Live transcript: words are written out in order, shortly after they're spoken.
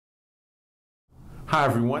Hi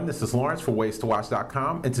everyone, this is Lawrence for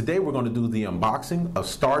WaysToWatch.com, and today we're going to do the unboxing of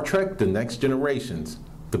Star Trek The Next Generations,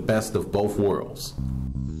 the best of both worlds.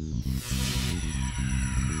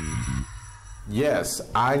 Yes,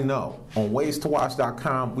 I know, on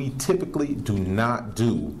WaysToWatch.com we typically do not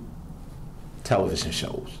do television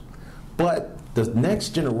shows, but The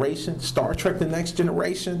Next Generation, Star Trek The Next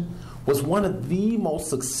Generation, was one of the most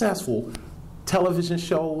successful television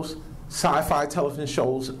shows, sci-fi television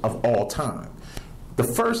shows of all time. The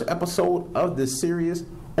first episode of this series,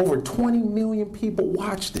 over 20 million people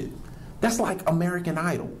watched it. That's like American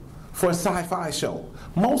Idol for a sci-fi show.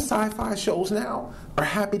 Most sci-fi shows now are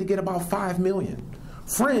happy to get about 5 million.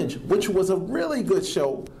 Fringe, which was a really good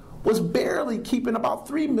show, was barely keeping about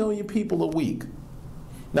 3 million people a week.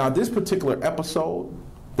 Now, this particular episode,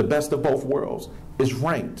 The Best of Both Worlds, is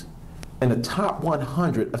ranked in the top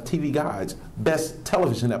 100 of TV Guide's best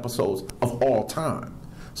television episodes of all time.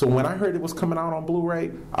 So when I heard it was coming out on Blu-ray,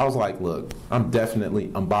 I was like, look, I'm definitely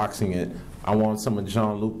unboxing it. I want some of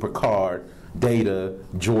Jean-Luc Picard, Data,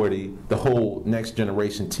 Geordi, the whole Next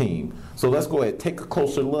Generation team. So let's go ahead, take a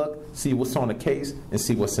closer look, see what's on the case, and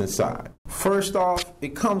see what's inside. First off,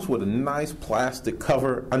 it comes with a nice plastic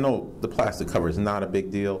cover. I know the plastic cover is not a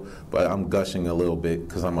big deal, but I'm gushing a little bit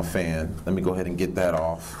because I'm a fan. Let me go ahead and get that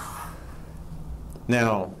off.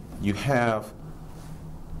 Now, you have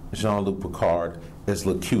Jean-Luc Picard as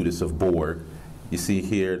Locutus of Borg. You see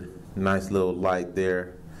here, nice little light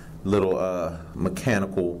there, little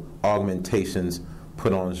mechanical augmentations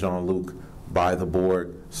put on Jean-Luc by the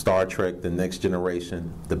Borg. Star Trek, The Next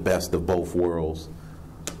Generation, the best of both worlds.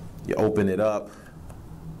 You open it up,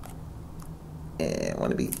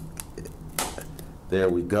 and there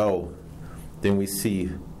we go. Then we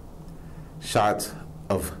see shots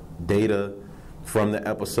of Data from the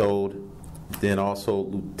episode. Then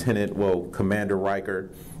also Commander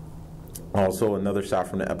Riker. Also another shot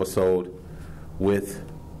from the episode with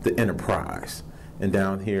the Enterprise. And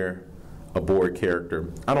down here, a Borg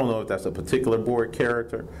character. I don't know if that's a particular Borg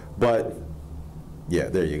character, but yeah,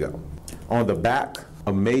 there you go. On the back,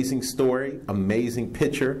 amazing story, amazing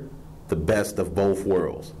picture, the best of both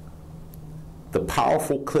worlds. The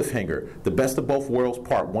powerful cliffhanger, The Best of Both Worlds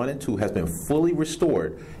Part 1 and 2 has been fully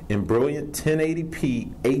restored in brilliant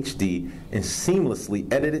 1080p HD and seamlessly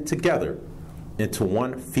edited together into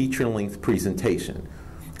one feature-length presentation.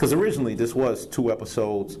 Because originally this was 2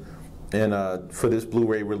 episodes, and for this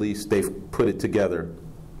Blu-ray release they've put it together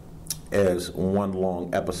as one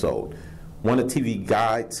long episode. One of TV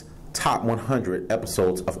Guide's top 100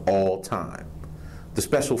 episodes of all time. The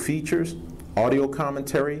special features, audio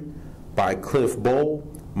commentary by Cliff Bowl,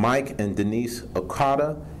 Mike and Denise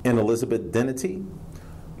Okada, and Elizabeth Denety.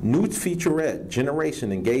 Nude featurette,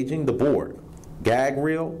 Generation Engaging the Borg. Gag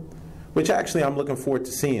reel, which actually I'm looking forward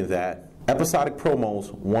to seeing that. Episodic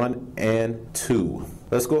promos 1 and 2.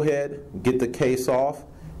 Let's go ahead, get the case off,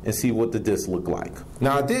 and see what the disc look like.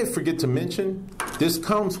 Now, I did forget to mention, this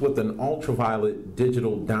comes with an UltraViolet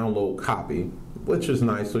digital download copy, which is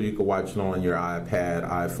nice, so you can watch it on your iPad,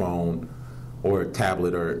 iPhone, or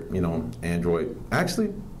tablet, or Android.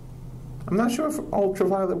 Actually, I'm not sure if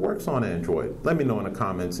UltraViolet works on Android. Let me know in the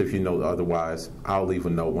comments if you know otherwise. I'll leave a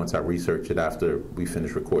note once I research it after we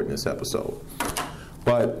finish recording this episode.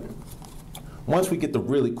 But once we get the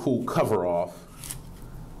really cool cover off,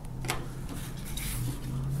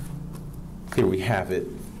 here we have it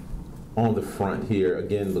on the front here.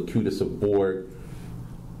 Again, Locutus of Borg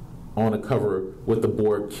on the cover with the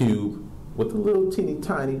Borg cube, with a little teeny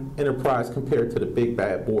tiny Enterprise compared to the big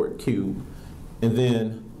bad Borg cube. And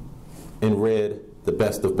then in red, The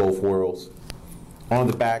Best of Both Worlds. On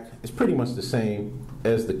the back, it's pretty much the same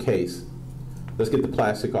as the case. Let's get the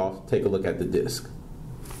plastic off, take a look at the disc.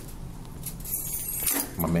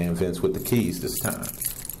 My man Vince with the keys this time.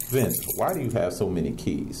 Vince, why do you have so many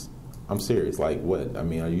keys? I'm serious, like what? I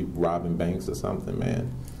mean, are you robbing banks or something,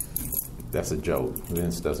 man? That's a joke.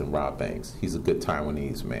 Vince doesn't rob banks. He's a good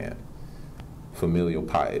Taiwanese man. Familial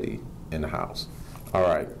piety in the house. All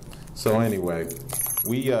right. So anyway,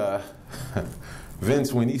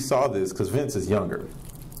 Vince, when he saw this, because Vince is younger,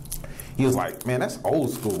 he was like, man, that's old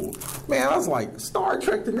school. Man, I was like, Star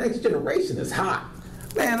Trek The Next Generation is hot.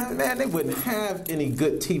 Man, they wouldn't have any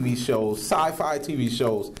good TV shows, sci-fi TV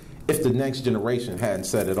shows, if The Next Generation hadn't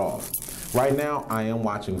set it off. Right now, I am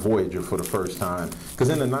watching Voyager for the first time. Because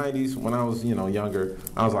in the 90s, when I was, younger,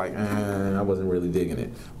 I was like, I wasn't really digging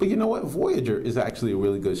it. But you know what? Voyager is actually a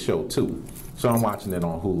really good show, too. So I'm watching it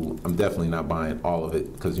on Hulu. I'm definitely not buying all of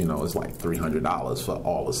it because, it's like $300 for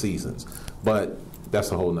all the seasons. But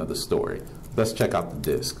that's a whole nother story. Let's check out the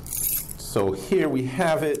disc. So here we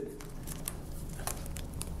have it.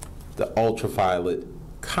 The UltraViolet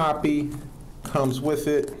copy comes with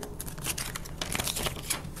it.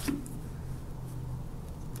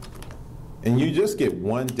 And you just get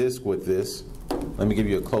one disc with this. Let me give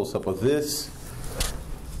you a close-up of this.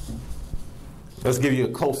 Let's give you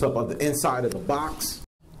a close-up of the inside of the box.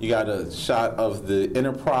 You got a shot of the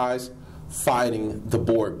Enterprise fighting the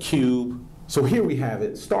Borg cube. So here we have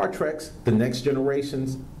it, Star Trek's The Next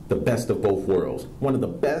Generations, The Best of Both Worlds. One of the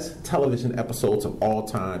best television episodes of all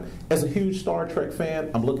time. As a huge Star Trek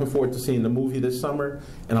fan, I'm looking forward to seeing the movie this summer,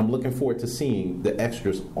 and I'm looking forward to seeing the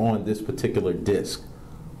extras on this particular disc.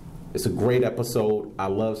 It's a great episode. I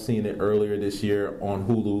love seeing it earlier this year on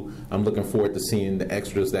Hulu. I'm looking forward to seeing the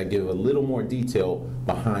extras that give a little more detail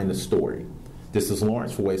behind the story. This is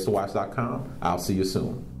Lawrence for WaysToWatch.com. I'll see you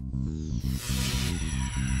soon.